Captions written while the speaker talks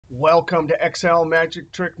Welcome to Excel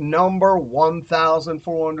magic trick number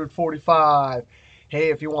 1445. Hey,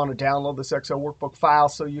 if you want to download this Excel workbook file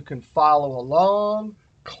so you can follow along,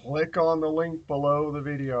 click on the link below the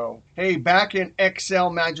video. Hey, back in Excel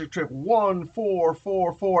magic trick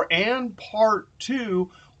 1444 and part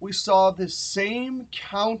 2, we saw the same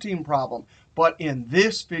counting problem. But in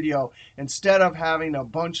this video, instead of having a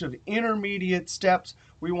bunch of intermediate steps,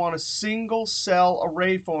 we want a single cell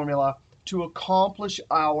array formula to accomplish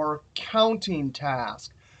our counting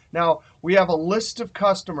task. Now, we have a list of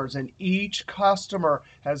customers, and each customer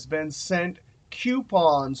has been sent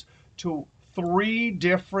coupons to 3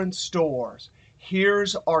 different stores.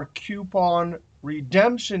 Here's our coupon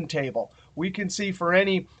redemption table. We can see for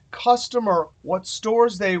any customer what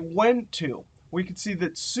stores they went to. We can see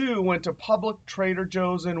that Sue went to Publix, Trader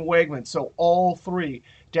Joe's, and Wegmans, so all 3.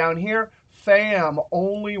 Down here, Pham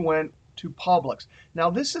only went to Publix. Now,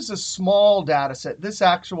 this is a small data set. This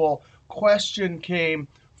actual question came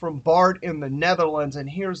from Bart in the Netherlands, and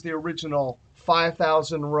here's the original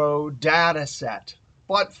 5,000 row data set.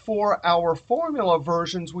 But for our formula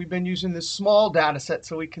versions, we've been using this small data set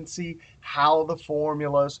so we can see how the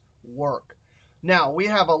formulas work. Now, we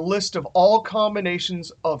have a list of all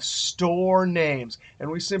combinations of store names,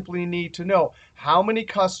 and we simply need to know how many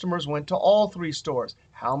customers went to all 3 stores,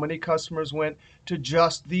 how many customers went to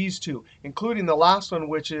just these 2, including the last one,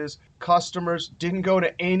 which is customers didn't go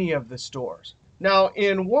to any of the stores. Now,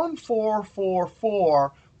 in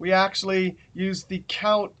 1444, we actually use the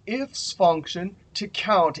countifs function to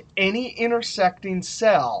count any intersecting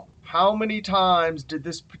cell. How many times did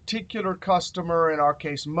this particular customer, in our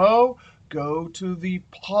case Mo, go to the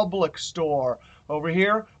Publix store? Over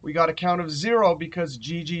here, we got a count of 0 because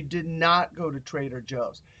Gigi did not go to Trader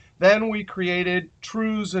Joe's. Then we created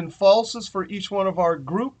trues and falses for each one of our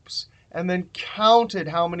groups, and then counted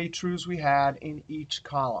how many trues we had in each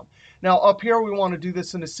column. Now, up here, we want to do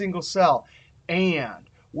this in a single cell. And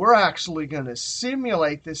we're actually going to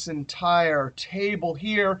simulate this entire table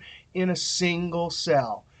here in a single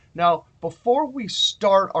cell. Now, before we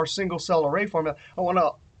start our single cell array formula, I want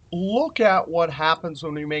to look at what happens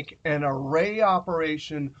when we make an array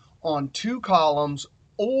operation on 2 columns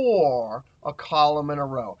or a column and a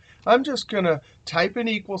row. I'm just going to type an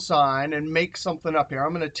equal sign and make something up here.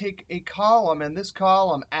 I'm going to take a column, and this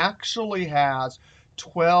column actually has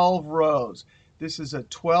 12 rows. This is a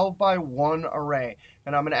 12 by 1 array.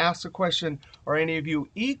 And I'm going to ask the question, are any of you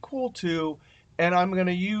equal to? And I'm going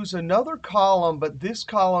to use another column, but this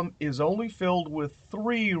column is only filled with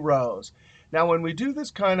 3 rows. Now, when we do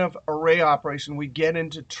this kind of array operation, we get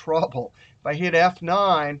into trouble. If I hit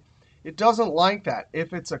F9, it doesn't like that.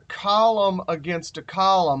 If it's a column against a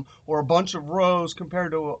column or a bunch of rows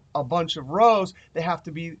compared to a bunch of rows, they have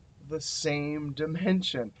to be the same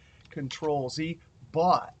dimension. Control Z.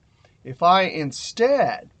 But if I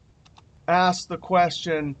instead ask the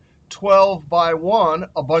question 12 by 1,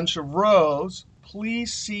 a bunch of rows,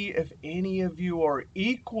 please see if any of you are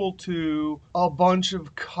equal to a bunch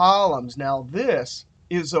of columns. Now, this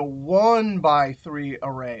is a 1 by 3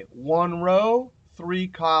 array. 1 row, 3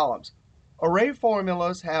 columns. Array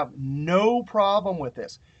formulas have no problem with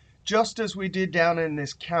this. Just as we did down in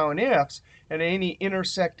this countifs, and any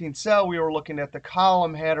intersecting cell, we were looking at the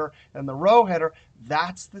column header and the row header.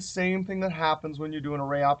 That's the same thing that happens when you do an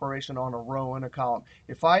array operation on a row and a column.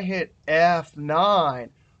 If I hit F9,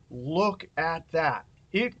 look at that.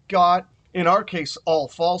 It got, in our case, all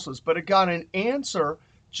falses, but it got an answer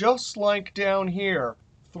just like down here,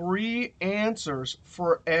 3 answers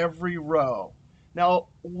for every row. Now,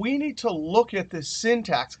 we need to look at this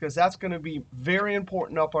syntax because that's going to be very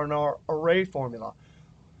important up on our array formula.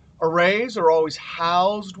 Arrays are always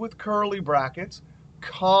housed with curly brackets.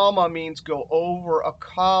 Comma means go over a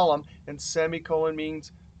column, and semicolon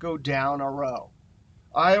means go down a row.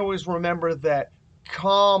 I always remember that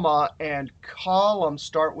comma and column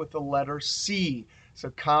start with the letter C.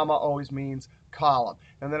 So comma always means column.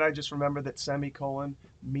 And then I just remember that semicolon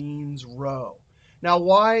means row. Now,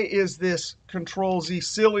 why is this Control Z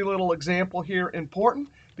silly little example here important?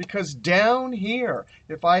 Because down here,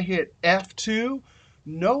 if I hit F2,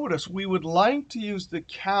 notice we would like to use the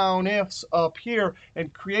countifs up here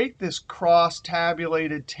and create this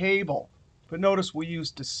cross-tabulated table. But notice we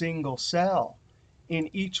used a single cell in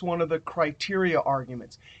each one of the criteria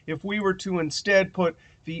arguments. If we were to instead put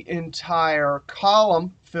the entire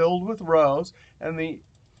column filled with rows and the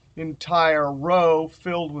entire row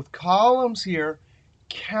filled with columns here,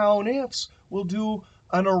 countifs will do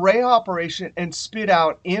an array operation and spit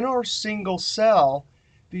out in our single cell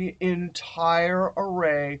the entire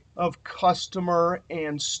array of customer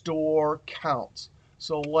and store counts.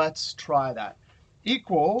 So let's try that.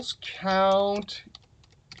 equals count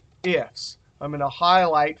ifs. I'm going to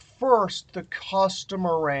highlight first the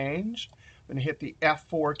customer range. I'm going to hit the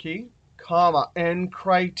F4 key, comma, and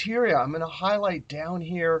criteria. I'm going to highlight down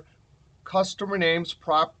here customer names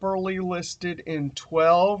properly listed in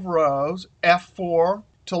 12 rows, F4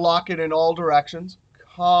 to lock it in all directions,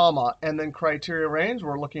 comma, and then criteria range.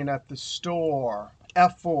 We're looking at the store,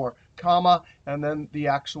 F4, comma, and then the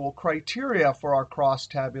actual criteria for our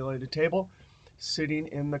cross-tabulated table sitting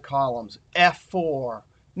in the columns, F4.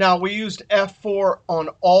 Now, we used F4 on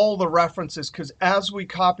all the references because as we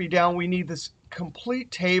copy down, we need this complete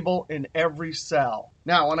table in every cell.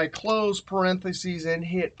 Now, when I close parentheses and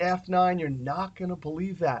hit F9, you're not going to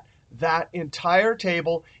believe that. That entire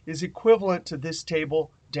table is equivalent to this table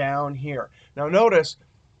down here. Now, notice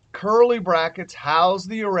curly brackets house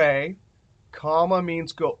the array. Comma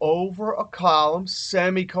means go over a column.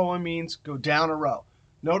 Semicolon means go down a row.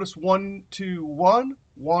 Notice 1, 2, 1,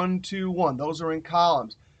 1, 2, 1. Those are in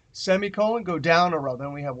columns. Semicolon, go down a row.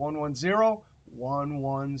 Then we have 1, 1, 0, 1,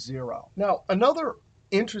 1, 0. Now, another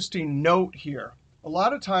interesting note here. A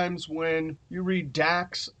lot of times when you read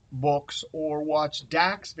DAX books or watch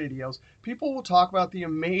DAX videos, people will talk about the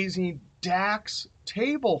amazing DAX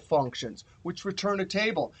table functions, which return a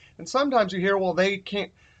table. And sometimes you hear, well, they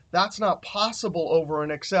can't. That's not possible over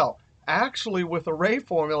in Excel. Actually, with array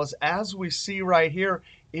formulas, as we see right here,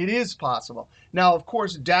 it is possible. Now, of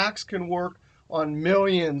course, DAX can work on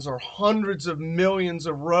millions or hundreds of millions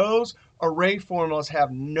of rows. Array formulas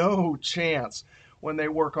have no chance when they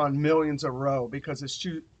work on millions of rows because it's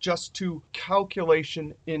just too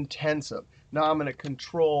calculation intensive. Now I'm going to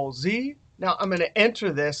Control Z. Now I'm going to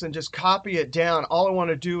enter this and just copy it down. All I want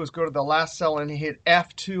to do is go to the last cell and hit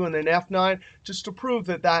F2 and then F9 just to prove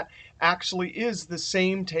that that actually is the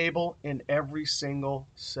same table in every single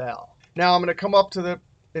cell. Now I'm going to come up to the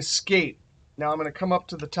Escape. Now I'm going to come up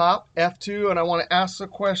to the top, F2, and I want to ask the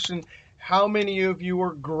question, how many of you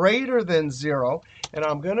are greater than 0? And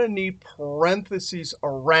I'm going to need parentheses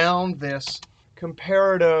around this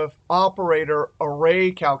comparative operator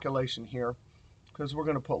array calculation here because we're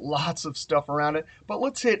going to put lots of stuff around it. But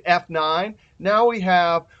let's hit F9. Now we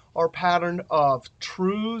have our pattern of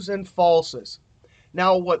trues and falses.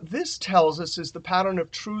 Now what this tells us is the pattern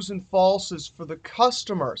of trues and falses for the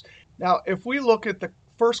customers. Now if we look at the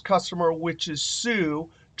first customer, which is Sue,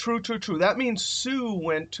 true, true, true. That means Sue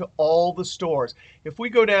went to all the stores. If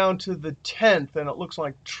we go down to the 10th and it looks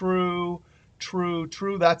like true, true,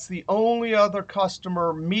 true, that's the only other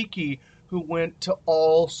customer, Miki, who went to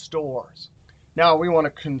all stores. Now we want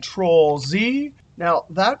to Control Z. Now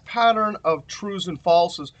that pattern of trues and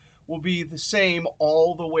falses will be the same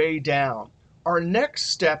all the way down. Our next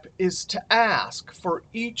step is to ask for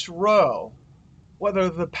each row whether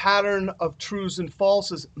the pattern of trues and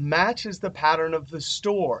falses matches the pattern of the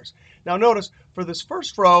stores. Now notice, for this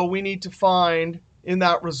first row, we need to find in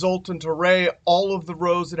that resultant array all of the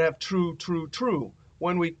rows that have true, true, true.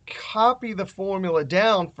 When we copy the formula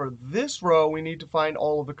down for this row, we need to find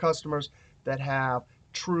all of the customers that have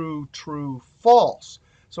true, true, false.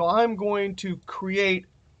 So I'm going to create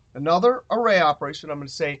another array operation. I'm going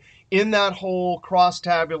to say, in that whole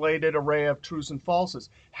cross-tabulated array of trues and falses,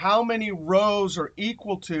 how many rows are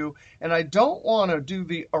equal to, and I don't want to do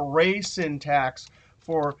the array syntax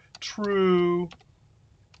for true,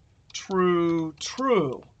 true,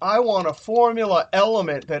 true. I want a formula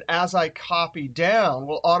element that as I copy down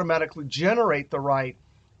will automatically generate the right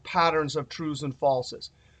patterns of trues and falses.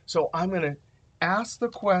 So I'm going to ask the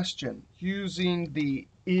question using the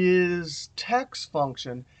isText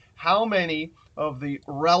function, how many of the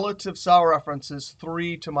relative cell references,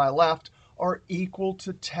 3 to my left, are equal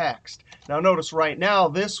to text. Now notice right now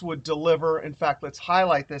this would deliver, in fact, let's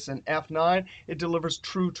highlight this in F9. It delivers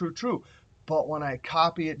true, true, true. But when I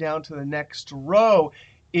copy it down to the next row,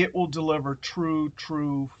 it will deliver true,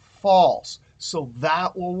 true, false. So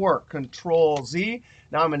that will work. Control Z.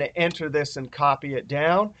 Now I'm going to enter this and copy it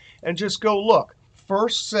down. And just go look.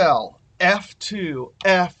 First cell, F2,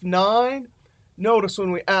 F9. Notice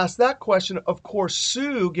when we ask that question, of course,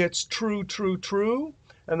 Sue gets true, true, true.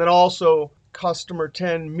 And then also customer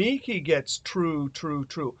 10, Miki, gets true, true,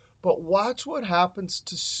 true. But watch what happens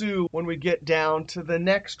to Sue when we get down to the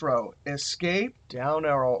next row. Escape, down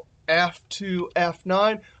arrow, F2,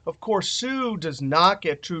 F9. Of course, Sue does not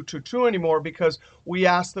get true, true, true anymore because we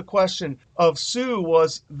asked the question of Sue,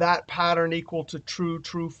 was that pattern equal to true,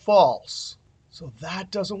 true, false? So that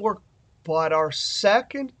doesn't work. But our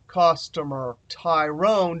second customer,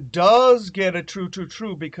 Tyrone, does get a true, true,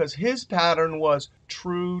 true because his pattern was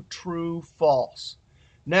true, true, false.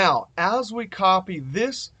 Now, as we copy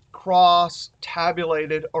this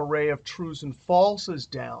cross-tabulated array of trues and falses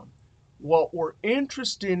down. What we're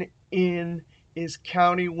interested in is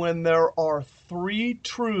counting when there are 3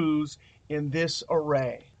 trues in this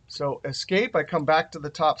array. So escape, I come back to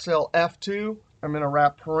the top cell, F2. I'm going to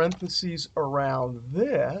wrap parentheses around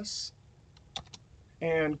this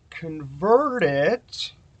and convert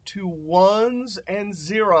it to ones and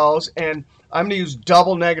zeros. And I'm going to use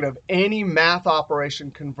double negative. Any math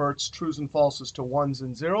operation converts trues and falses to ones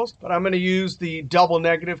and zeros. But I'm going to use the double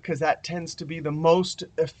negative because that tends to be the most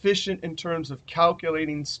efficient in terms of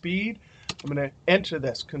calculating speed. I'm going to enter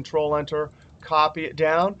this, Control Enter, copy it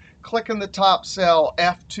down. Click in the top cell,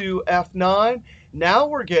 F2, F9. Now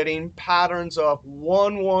we're getting patterns of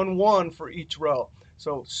 1, 1, 1 for each row.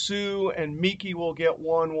 So Sue and Miki will get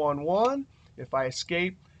 1, 1, 1. If I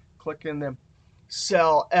escape, click in the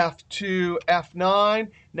cell F2, F9.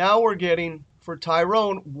 Now we're getting, for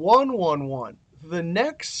Tyrone, 1, 1, 1. The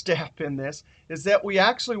next step in this is that we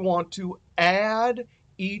actually want to add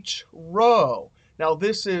each row. Now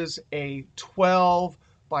this is a 12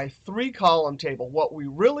 by 3 column table. What we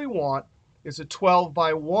really want is a 12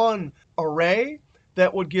 by 1 array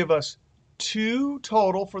that would give us 2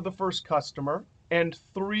 total for the first customer and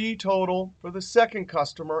 3 total for the second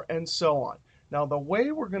customer, and so on. Now, the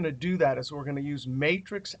way we're going to do that is we're going to use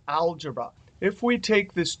matrix algebra. If we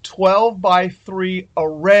take this 12 by 3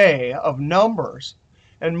 array of numbers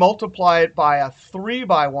and multiply it by a 3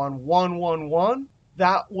 by 1, 1, 1, 1,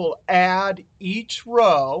 that will add each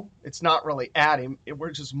row. It's not really adding.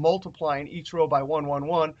 We're just multiplying each row by 1, 1,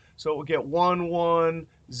 1. So it will get 1, 1,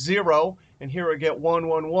 0. And here we get 1,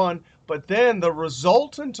 1, 1. But then the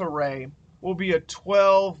resultant array will be a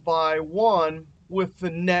 12 by 1 with the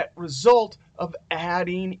net result of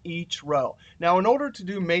adding each row. Now, in order to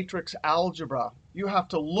do matrix algebra, you have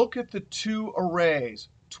to look at the 2 arrays,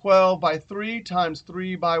 12 by 3 times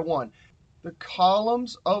 3 by 1. The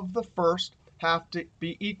columns of the first have to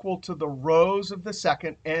be equal to the rows of the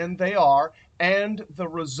second, and they are. And the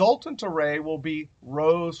resultant array will be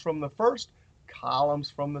rows from the first,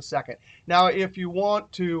 columns from the second. Now, if you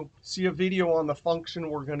want to see a video on the function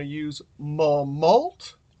we're going to use,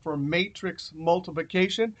 mult, for matrix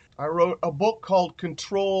multiplication, I wrote a book called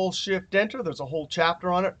Control-Shift-Enter. There's a whole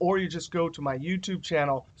chapter on it. Or you just go to my YouTube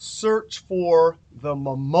channel, search for the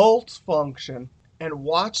mult function, and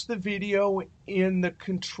watch the video in the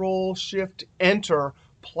Control-Shift-Enter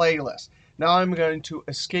playlist. Now I'm going to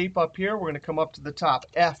escape up here. We're going to come up to the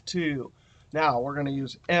top, F2. Now we're going to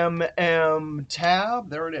use tab.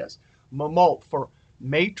 There it is. Mult for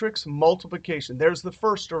matrix multiplication. There's the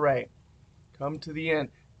first array. Come to the end,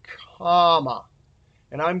 comma.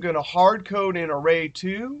 And I'm going to hard code in array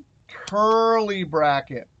 2, curly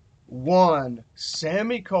bracket, 1,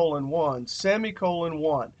 semicolon 1, semicolon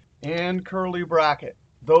 1, and curly bracket.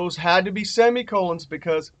 Those had to be semicolons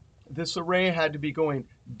because this array had to be going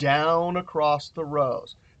down across the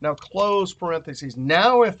rows. Now close parentheses.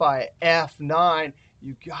 Now if I F9,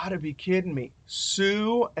 you got to be kidding me.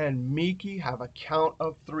 Sue and Miki have a count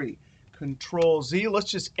of 3. Control Z. Let's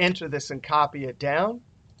just enter this and copy it down.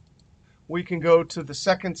 We can go to the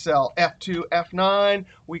second cell, F2, F9.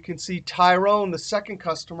 We can see Tyrone, the second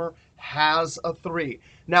customer, has a 3.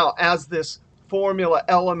 Now, as this formula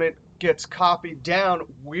element gets copied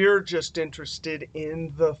down, we're just interested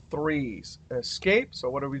in the 3s. Escape. So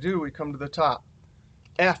what do? We come to the top.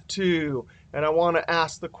 F2. And I want to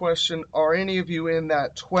ask the question, are any of you in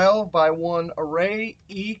that 12 by 1 array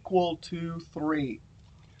equal to 3?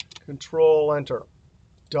 Control Enter.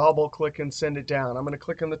 Double click and send it down. I'm going to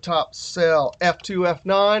click on the top cell, F2,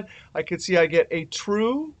 F9. I can see I get a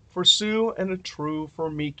true for Sue and a true for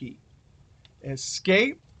Miki.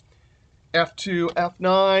 Escape. F2,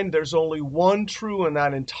 F9. There's only one true in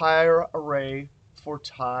that entire array for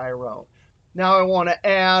Tyrone. Now I want to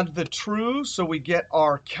add the true so we get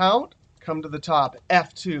our count. Come to the top,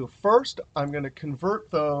 F2. First, I'm going to convert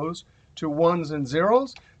those to ones and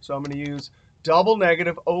zeros. So I'm going to use double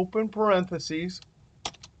negative, open parentheses,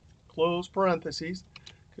 close parentheses,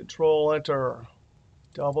 Control Enter.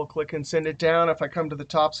 Double click and send it down. If I come to the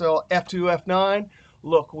top cell, F2, F9,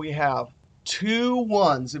 look, we have 2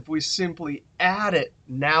 ones. If we simply add it,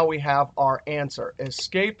 now we have our answer.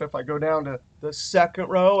 Escape. If I go down to the second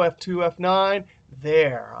row, F2, F9,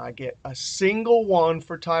 there, I get a single 1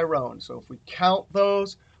 for Tyrone. So if we count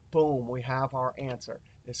those, boom, we have our answer.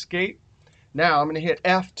 Escape. Now I'm going to hit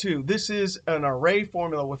F2. This is an array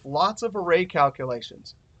formula with lots of array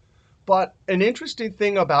calculations. But an interesting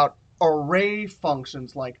thing about array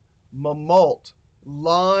functions like mult,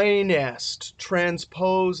 linest,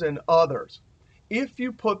 transpose, and others if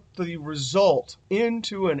you put the result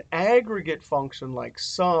into an aggregate function like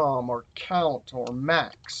sum or count or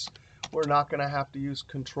max, we're not going to have to use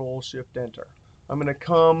Control-Shift-Enter. I'm going to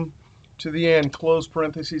come to the end, close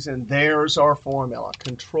parentheses, and there's our formula.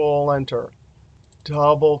 Control-Enter.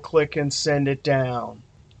 Double-click and send it down.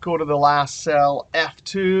 Go to the last cell,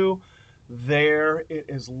 F2. There it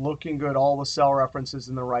is looking good. All the cell references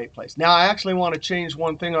in the right place. Now, I actually want to change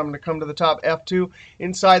one thing. I'm going to come to the top, F2.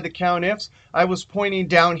 Inside the count ifs, I was pointing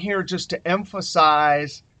down here just to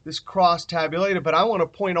emphasize this cross tabulated, but I want to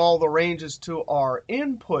point all the ranges to our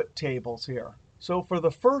input tables here. So for the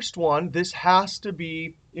first one, this has to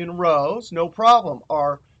be in rows. No problem.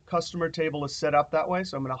 Our customer table is set up that way,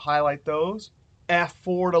 so I'm going to highlight those.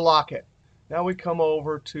 F4 to lock it. Now we come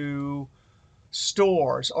over to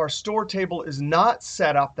stores. Our store table is not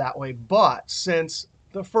set up that way, but since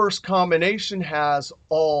the first combination has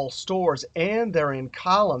all stores and they're in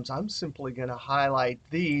columns, I'm simply going to highlight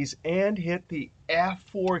these and hit the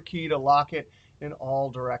F4 key to lock it in all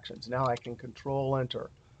directions. Now I can Control-Enter.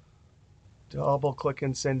 Double click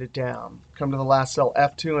and send it down. Come to the last cell,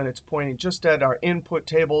 F2, and it's pointing just at our input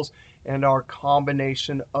tables and our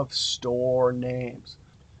combination of store names.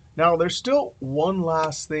 Now, there's still one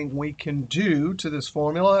last thing we can do to this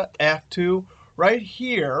formula, F2. Right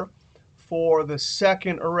here, for the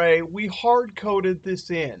second array, we hard-coded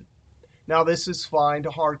this in. Now, this is fine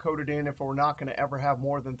to hard-code it in if we're not going to ever have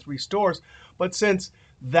more than 3 stores. But since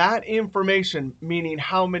that information, meaning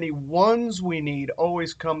how many ones we need,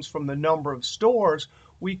 always comes from the number of stores,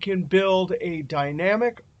 we can build a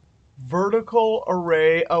dynamic vertical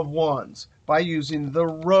array of ones by using the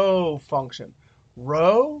row function.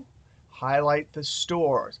 Row, highlight the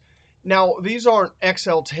stores. Now, these aren't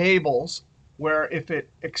Excel tables where if it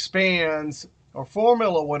expands, our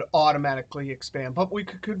formula would automatically expand. But we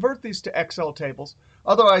could convert these to Excel tables.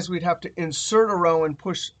 Otherwise, we'd have to insert a row and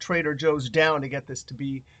push Trader Joe's down to get this to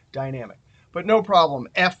be dynamic. But no problem.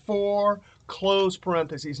 F4, close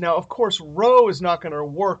parentheses. Now, of course, row is not going to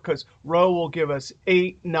work because row will give us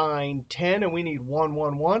 8, 9, 10, and we need 1,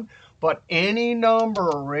 1, 1. But any number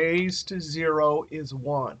raised to 0 is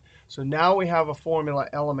 1. So now we have a formula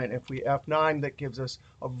element. If we F9, that gives us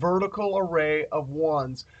a vertical array of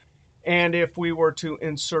ones. And if we were to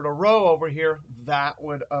insert a row over here, that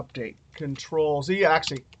would update. Control-Z,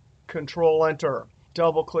 actually, Control-Enter.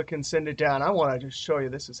 Double-click and send it down. I want to just show you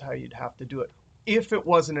this is how you'd have to do it if it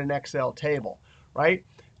wasn't an Excel table, right?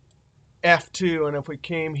 F2, and if we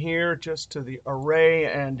came here just to the array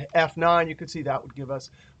and F9, you can see that would give us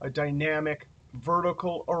a dynamic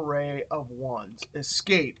vertical array of ones.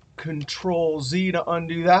 Escape, Control-Z to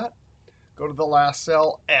undo that. Go to the last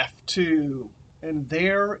cell, F2. And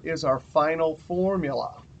there is our final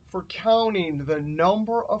formula for counting the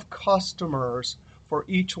number of customers for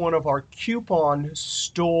each one of our coupon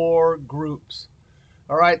store groups.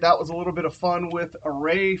 All right, that was a little bit of fun with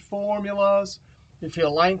array formulas. If you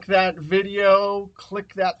like that video,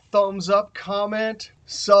 click that thumbs up, comment,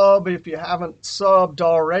 sub if you haven't subbed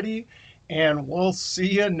already, and we'll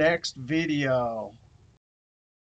see you next video.